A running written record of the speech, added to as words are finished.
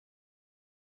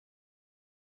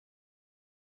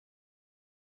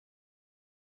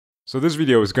So this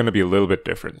video is going to be a little bit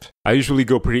different. I usually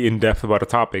go pretty in-depth about a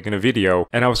topic in a video,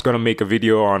 and I was going to make a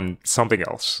video on something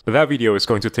else. But that video is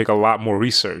going to take a lot more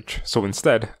research, so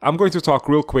instead, I'm going to talk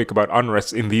real quick about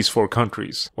unrest in these 4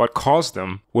 countries, what caused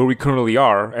them, where we currently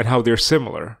are, and how they're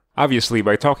similar. Obviously,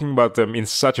 by talking about them in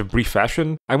such a brief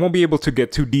fashion, I won't be able to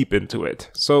get too deep into it,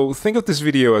 so think of this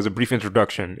video as a brief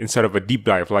introduction instead of a deep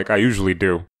dive like I usually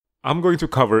do. I'm going to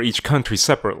cover each country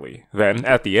separately, then,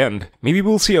 at the end, maybe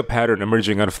we'll see a pattern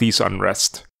emerging out of these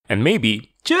unrest. And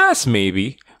maybe, just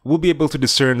maybe, we'll be able to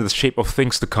discern the shape of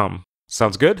things to come.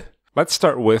 Sounds good? Let's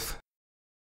start with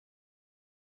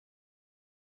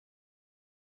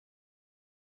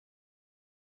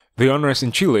the unrest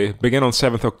in Chile began on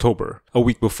 7th October. A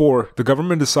week before, the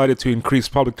government decided to increase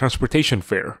public transportation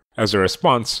fare. As a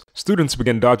response, students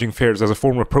began dodging fares as a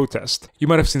form of protest. You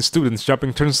might have seen students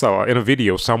jumping turnstile in a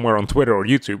video somewhere on Twitter or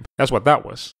YouTube. That's what that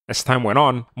was. As time went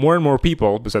on, more and more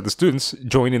people, besides the students,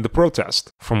 joined in the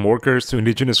protest. From workers to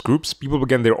indigenous groups, people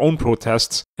began their own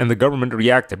protests, and the government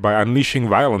reacted by unleashing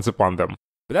violence upon them.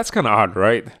 But that's kinda odd,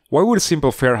 right? Why would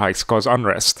simple fare hikes cause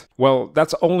unrest? Well,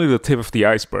 that's only the tip of the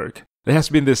iceberg. There has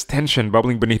been this tension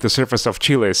bubbling beneath the surface of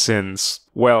Chile since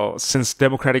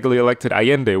democratically elected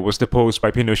Allende was deposed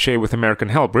by Pinochet with American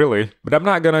help, really. But I'm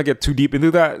not gonna get too deep into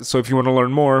that, so if you want to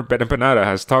learn more, Ben Empanada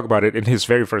has talked about it in his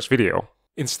very first video.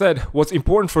 Instead, what's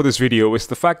important for this video is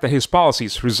the fact that his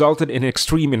policies resulted in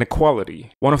extreme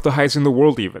inequality, one of the highest in the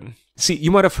world even. See,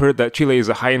 you might have heard that Chile is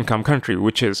a high-income country,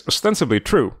 which is ostensibly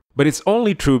true. But it's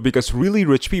only true because really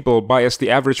rich people bias the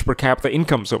average per capita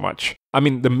income so much. I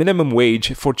mean, the minimum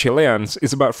wage for Chileans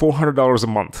is about $400 a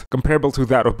month, comparable to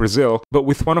that of Brazil, but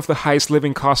with one of the highest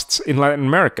living costs in Latin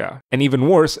America. And even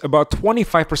worse, about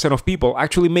 25% of people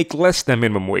actually make less than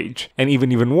minimum wage. And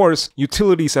even worse,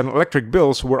 utilities and electric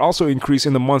bills were also increased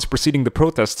in the months preceding the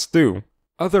protests too.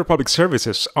 Other public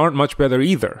services aren't much better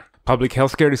either. Public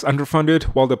healthcare is underfunded,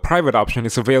 while the private option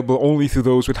is available only to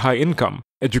those with high income.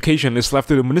 Education is left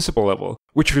to the municipal level,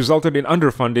 which resulted in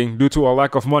underfunding due to a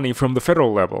lack of money from the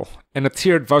federal level. And a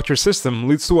tiered voucher system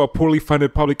leads to a poorly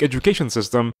funded public education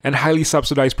system and highly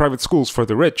subsidized private schools for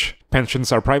the rich.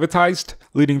 Pensions are privatized,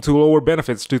 leading to lower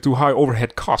benefits due to high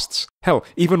overhead costs. Hell,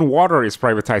 even water is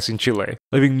privatized in Chile,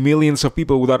 leaving millions of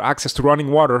people without access to running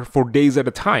water for days at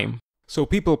a time. So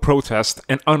people protest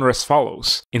and unrest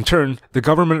follows. In turn, the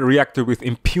government reacted with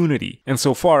impunity, and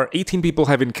so far, 18 people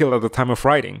have been killed at the time of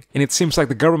writing, and it seems like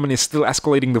the government is still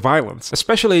escalating the violence,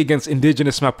 especially against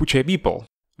indigenous Mapuche people.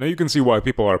 Now you can see why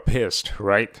people are pissed,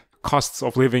 right? Costs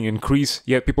of living increase,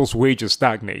 yet people's wages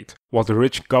stagnate, while the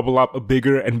rich gobble up a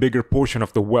bigger and bigger portion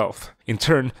of the wealth. In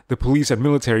turn, the police and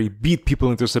military beat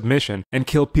people into submission and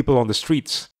kill people on the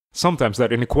streets. Sometimes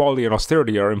that inequality and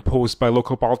austerity are imposed by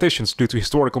local politicians due to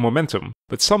historical momentum,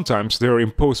 but sometimes they are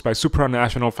imposed by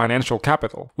supranational financial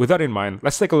capital. With that in mind,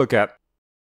 let's take a look at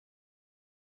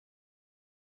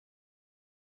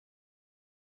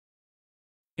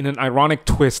in an ironic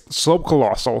twist so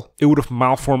colossal, it would have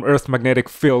malformed Earth's magnetic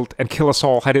field and kill us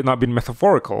all had it not been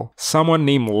metaphorical. Someone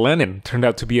named Lenin turned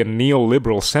out to be a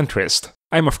neoliberal centrist.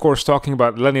 I'm of course talking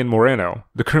about Lenin Moreno,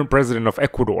 the current president of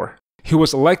Ecuador. He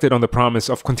was elected on the promise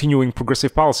of continuing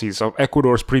progressive policies of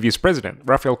Ecuador's previous president,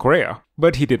 Rafael Correa,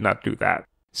 but he did not do that.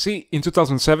 See, in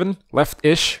 2007,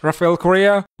 left-ish Rafael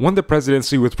Correa won the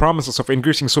presidency with promises of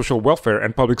increasing social welfare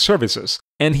and public services,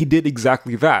 and he did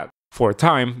exactly that. For a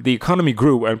time, the economy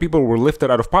grew and people were lifted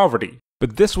out of poverty.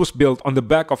 But this was built on the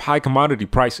back of high commodity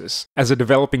prices. As a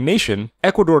developing nation,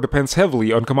 Ecuador depends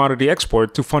heavily on commodity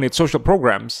export to fund its social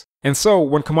programs. And so,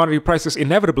 when commodity prices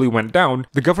inevitably went down,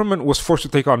 the government was forced to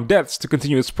take on debts to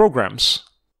continue its programs.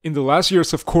 In the last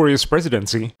years of Correa's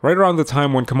presidency, right around the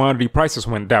time when commodity prices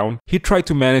went down, he tried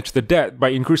to manage the debt by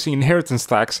increasing inheritance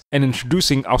tax and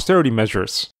introducing austerity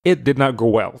measures. It did not go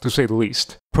well, to say the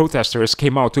least. Protesters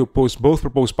came out to oppose both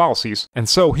proposed policies, and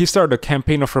so he started a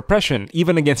campaign of repression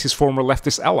even against his former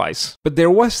leftist allies. But there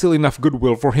was still enough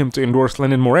goodwill for him to endorse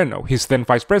Lenin Moreno, his then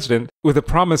vice president, with the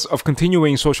promise of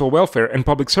continuing social welfare and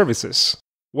public services.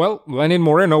 Well, Lenin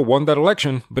Moreno won that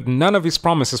election, but none of his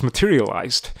promises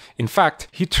materialized. In fact,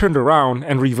 he turned around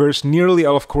and reversed nearly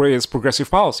all of Correa's progressive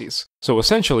policies. So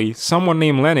essentially, someone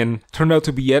named Lenin turned out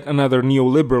to be yet another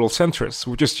neoliberal centrist,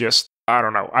 which is just, I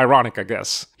don't know, ironic I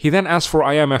guess. He then asked for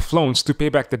IMF loans to pay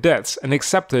back the debts and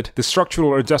accepted the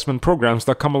structural adjustment programs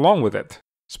that come along with it.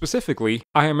 Specifically,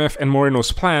 IMF and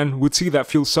Moreno's plan would see that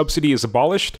fuel subsidy is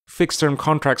abolished, fixed-term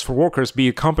contracts for workers be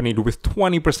accompanied with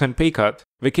 20% pay cut,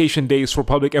 vacation days for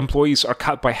public employees are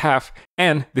cut by half,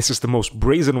 and, this is the most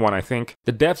brazen one I think,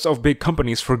 the debts of big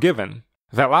companies forgiven.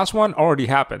 That last one already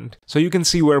happened, so you can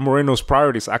see where Moreno's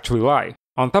priorities actually lie.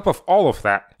 On top of all of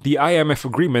that, the IMF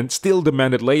agreement still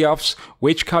demanded layoffs,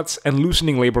 wage cuts, and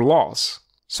loosening labor laws.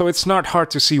 So it's not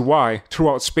hard to see why,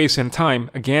 throughout space and time,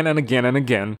 again and again and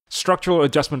again, structural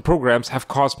adjustment programs have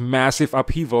caused massive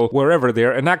upheaval wherever they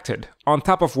are enacted, on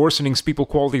top of worsening people's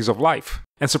qualities of life.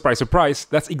 And surprise, surprise,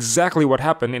 that's exactly what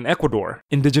happened in Ecuador.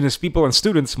 Indigenous people and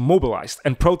students mobilized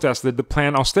and protested the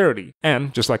planned austerity.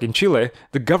 And, just like in Chile,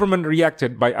 the government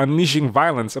reacted by unleashing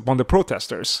violence upon the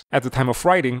protesters. At the time of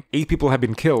writing, 8 people have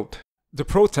been killed. The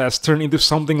protest turned into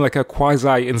something like a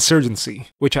quasi-insurgency,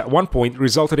 which at one point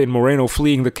resulted in Moreno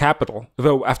fleeing the capital.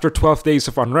 Though after 12 days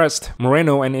of unrest,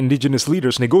 Moreno and indigenous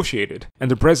leaders negotiated, and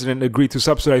the president agreed to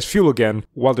subsidize fuel again,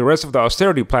 while the rest of the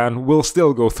austerity plan will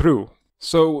still go through.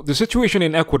 So, the situation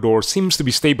in Ecuador seems to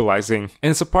be stabilizing,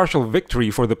 and it's a partial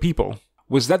victory for the people.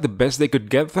 Was that the best they could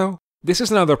get though? This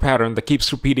is another pattern that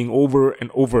keeps repeating over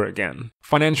and over again.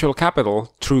 Financial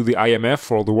capital, through the IMF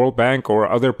or the World Bank or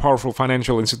other powerful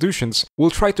financial institutions,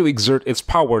 will try to exert its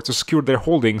power to secure their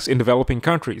holdings in developing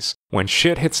countries. When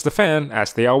shit hits the fan,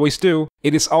 as they always do,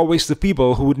 it is always the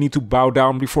people who would need to bow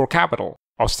down before capital.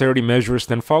 Austerity measures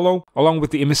then follow, along with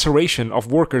the immiseration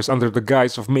of workers under the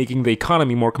guise of making the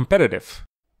economy more competitive.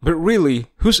 But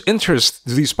really, whose interests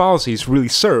do these policies really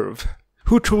serve?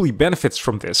 Who truly benefits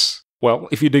from this? Well,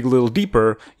 if you dig a little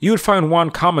deeper, you would find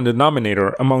one common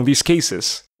denominator among these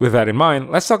cases. With that in mind,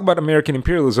 let's talk about American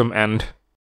imperialism and...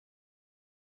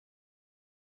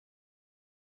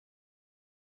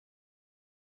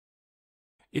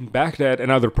 In Baghdad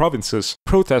and other provinces,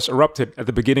 protests erupted at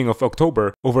the beginning of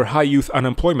October over high youth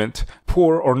unemployment,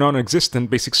 poor or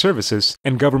non-existent basic services,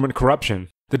 and government corruption.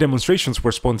 The demonstrations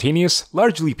were spontaneous,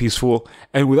 largely peaceful,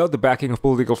 and without the backing of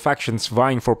political factions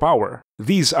vying for power.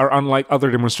 These are unlike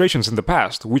other demonstrations in the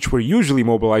past, which were usually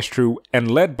mobilized through and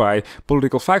led by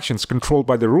political factions controlled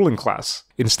by the ruling class.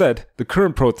 Instead, the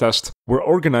current protests were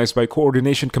organized by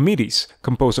coordination committees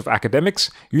composed of academics,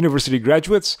 university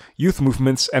graduates, youth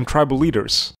movements, and tribal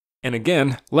leaders. And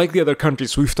again, like the other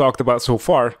countries we've talked about so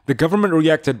far, the government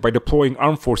reacted by deploying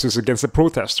armed forces against the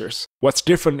protesters. What's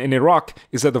different in Iraq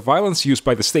is that the violence used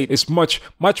by the state is much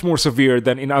more severe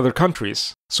than in other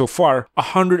countries. So far,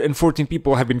 114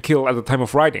 people have been killed at the time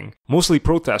of writing, mostly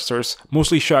protesters,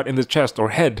 mostly shot in the chest or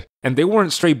head. And they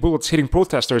weren't stray bullets hitting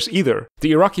protesters either.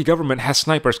 The Iraqi government has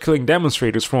snipers killing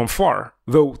demonstrators from afar.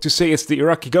 Though, to say it's the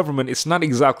Iraqi government is not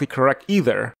exactly correct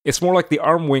either. It's more like the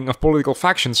arm wing of political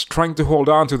factions trying to hold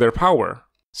on to their power.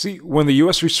 See, when the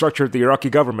US restructured the Iraqi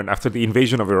government after the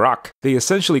invasion of Iraq, they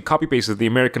essentially copy-pasted the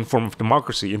American form of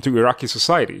democracy into Iraqi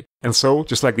society. And so,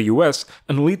 just like the US,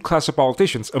 an elite class of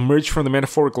politicians emerged from the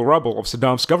metaphorical rubble of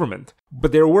Saddam's government.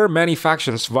 But there were many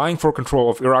factions vying for control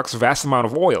of Iraq's vast amount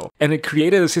of oil, and it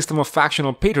created a system of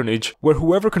factional patronage where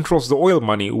whoever controls the oil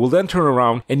money will then turn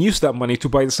around and use that money to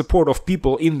buy the support of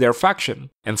people in their faction.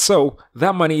 And so,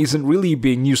 that money isn't really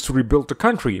being used to rebuild the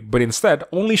country, but instead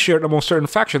only shared among certain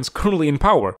factions currently in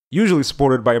power, usually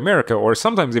supported by America or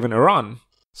sometimes even Iran.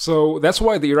 So that's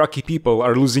why the Iraqi people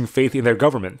are losing faith in their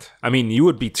government. I mean, you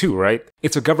would be too, right?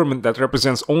 It's a government that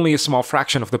represents only a small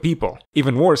fraction of the people.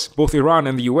 Even worse, both Iran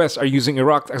and the US are using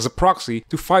Iraq as a proxy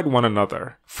to fight one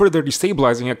another, further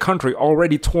destabilizing a country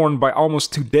already torn by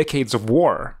almost 2 decades of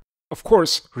war. Of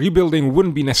course, rebuilding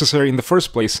wouldn't be necessary in the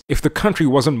first place if the country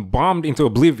wasn't bombed into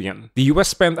oblivion. The US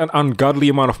spent an ungodly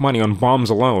amount of money on bombs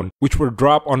alone, which were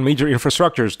dropped on major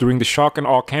infrastructures during the shock and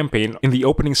awe campaign in the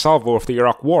opening salvo of the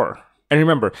Iraq War. And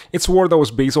remember, it's a war that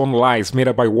was based on lies made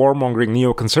up by warmongering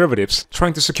neoconservatives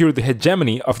trying to secure the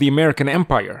hegemony of the American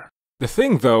empire. The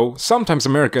thing though, sometimes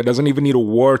America doesn't even need a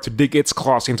war to dig its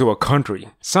claws into a country.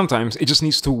 Sometimes it just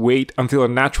needs to wait until a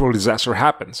natural disaster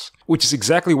happens, which is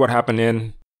exactly what happened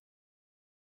in...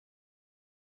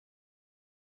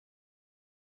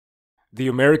 The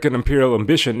American imperial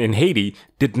ambition in Haiti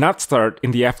did not start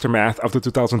in the aftermath of the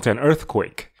 2010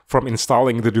 earthquake. From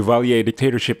installing the Duvalier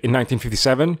dictatorship in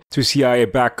 1957, to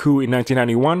CIA-backed coup in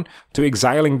 1991, to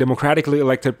exiling democratically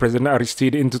elected President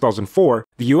Aristide in 2004,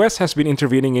 the US has been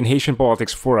intervening in Haitian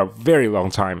politics for a very long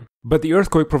time. But the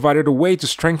earthquake provided a way to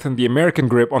strengthen the American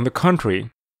grip on the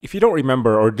country. If you don't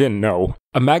remember or didn't know,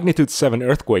 a magnitude 7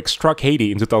 earthquake struck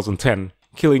Haiti in 2010.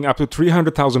 Killing up to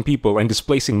 300,000 people and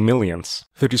displacing millions.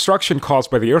 The destruction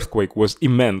caused by the earthquake was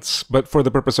immense, but for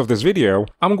the purpose of this video,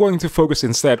 I'm going to focus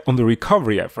instead on the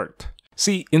recovery effort.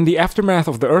 See, in the aftermath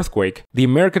of the earthquake, the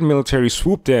American military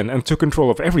swooped in and took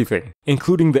control of everything,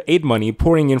 including the aid money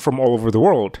pouring in from all over the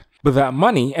world. But that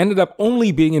money ended up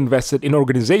only being invested in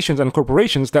organizations and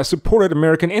corporations that supported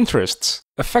American interests,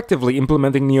 effectively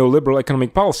implementing neoliberal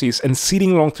economic policies and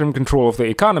ceding long-term control of the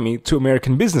economy to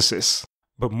American businesses.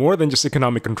 But more than just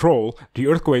economic control, the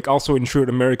earthquake also ensured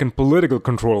American political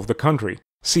control of the country.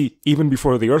 See, even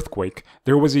before the earthquake,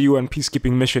 there was a UN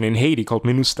peacekeeping mission in Haiti called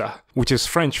MINUSTAH, which is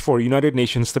French for United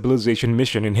Nations Stabilization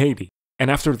Mission in Haiti. And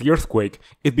after the earthquake,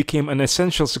 it became an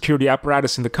essential security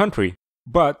apparatus in the country.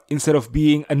 But instead of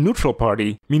being a neutral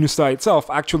party, MINUSTAH itself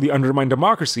actually undermined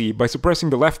democracy by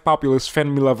suppressing the left populist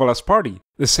Famille Lavala's party,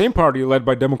 the same party led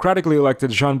by democratically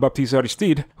elected Jean-Baptiste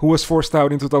Aristide, who was forced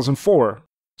out in 2004.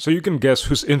 So you can guess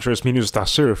whose interests MINUSTAH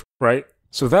served, right?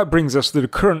 So that brings us to the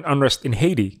current unrest in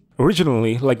Haiti.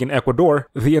 Originally, like in Ecuador,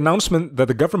 the announcement that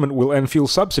the government will end fuel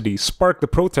subsidies sparked the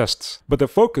protests, but the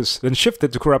focus then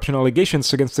shifted to corruption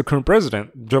allegations against the current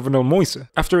president, Jovenel Moise,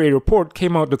 after a report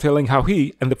came out detailing how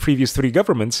he and the previous 3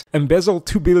 governments embezzled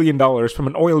 $2 billion from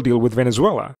an oil deal with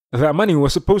Venezuela. That money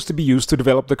was supposed to be used to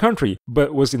develop the country,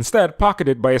 but was instead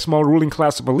pocketed by a small ruling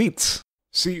class of elites.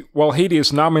 See, while Haiti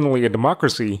is nominally a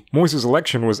democracy, Moise's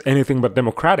election was anything but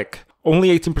democratic.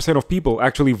 Only 18% of people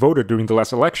actually voted during the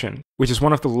last election, which is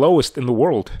one of the lowest in the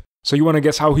world. So you want to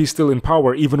guess how he's still in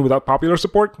power even without popular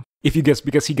support? If you guess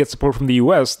because he gets support from the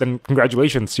US, then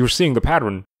congratulations, you're seeing the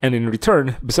pattern. And in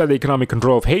return, beside the economic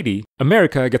control of Haiti,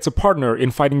 America gets a partner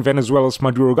in fighting Venezuela's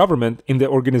Maduro government in the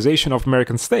Organization of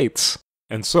American States.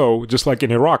 And so, just like in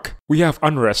Iraq, we have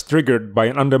unrest triggered by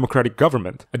an undemocratic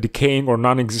government, a decaying or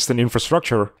non-existent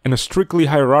infrastructure, and a strictly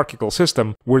hierarchical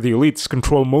system where the elites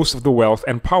control most of the wealth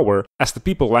and power as the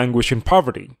people languish in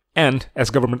poverty. And, as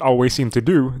government always seem to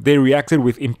do, they reacted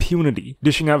with impunity,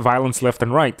 dishing out violence left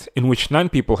and right, in which 9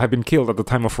 people have been killed at the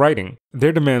time of writing.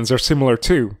 Their demands are similar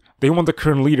too. They want the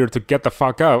current leader to get the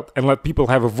fuck out and let people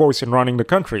have a voice in running the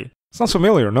country. Sounds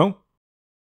familiar, no?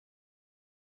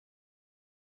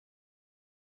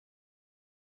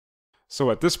 So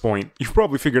at this point, you've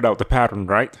probably figured out the pattern,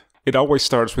 right? It always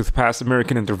starts with past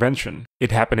American intervention.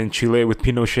 It happened in Chile with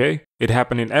Pinochet, it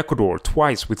happened in Ecuador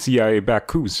twice with CIA-backed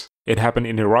coups, it happened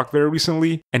in Iraq very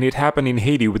recently, and it happened in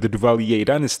Haiti with the Duvalier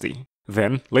dynasty.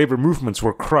 Then, labor movements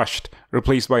were crushed,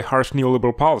 replaced by harsh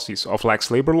neoliberal policies of lax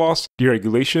labor laws,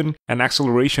 deregulation, and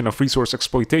acceleration of resource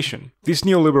exploitation. These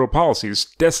neoliberal policies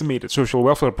decimated social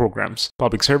welfare programs,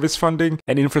 public service funding,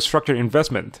 and infrastructure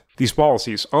investment. These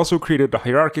policies also created a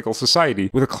hierarchical society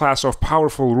with a class of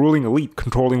powerful ruling elite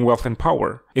controlling wealth and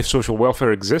power. If social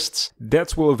welfare exists,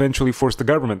 debts will eventually force the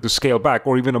government to scale back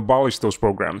or even abolish those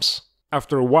programs.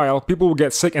 After a while, people will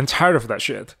get sick and tired of that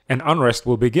shit, and unrest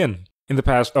will begin. In the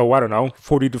past,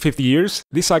 40 to 50 years,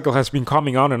 this cycle has been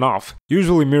coming on and off,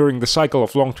 usually mirroring the cycle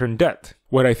of long-term debt.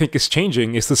 What I think is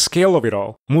changing is the scale of it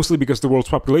all, mostly because the world's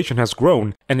population has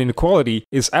grown, and inequality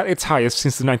is at its highest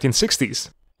since the 1960s.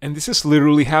 And this is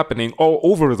literally happening all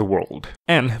over the world.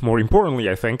 And, more importantly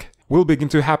I think, will begin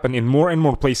to happen in more and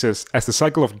more places as the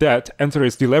cycle of debt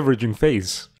enters its deleveraging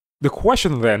phase. The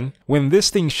question then, when this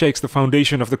thing shakes the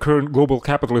foundation of the current global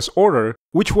capitalist order,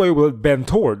 which way will it bend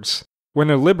towards? When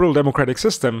a liberal democratic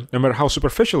system, no matter how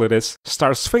superficial it is,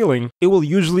 starts failing, it will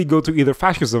usually go to either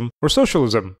fascism or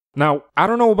socialism. Now, I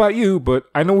don't know about you, but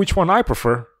I know which one I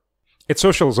prefer. It's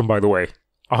socialism, by the way.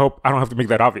 I hope I don't have to make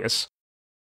that obvious.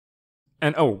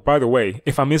 And oh, by the way,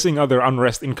 if I'm missing other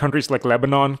unrest in countries like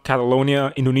Lebanon,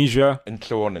 Catalonia, Indonesia, and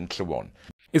so on,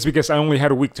 it's because I only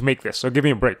had a week to make this, so give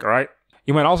me a break, alright?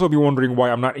 You might also be wondering why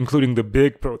I'm not including the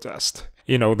big protest.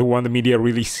 You know, the one the media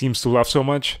really seems to love so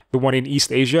much, the one in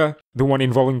East Asia, the one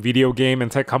involving video game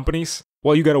and tech companies.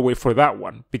 Well, you gotta wait for that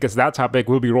one, because that topic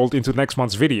will be rolled into next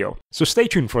month's video, so stay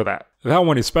tuned for that. That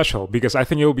one is special, because I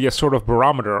think it'll be a sort of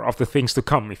barometer of the things to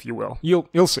come, if you will.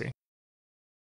 You'll see.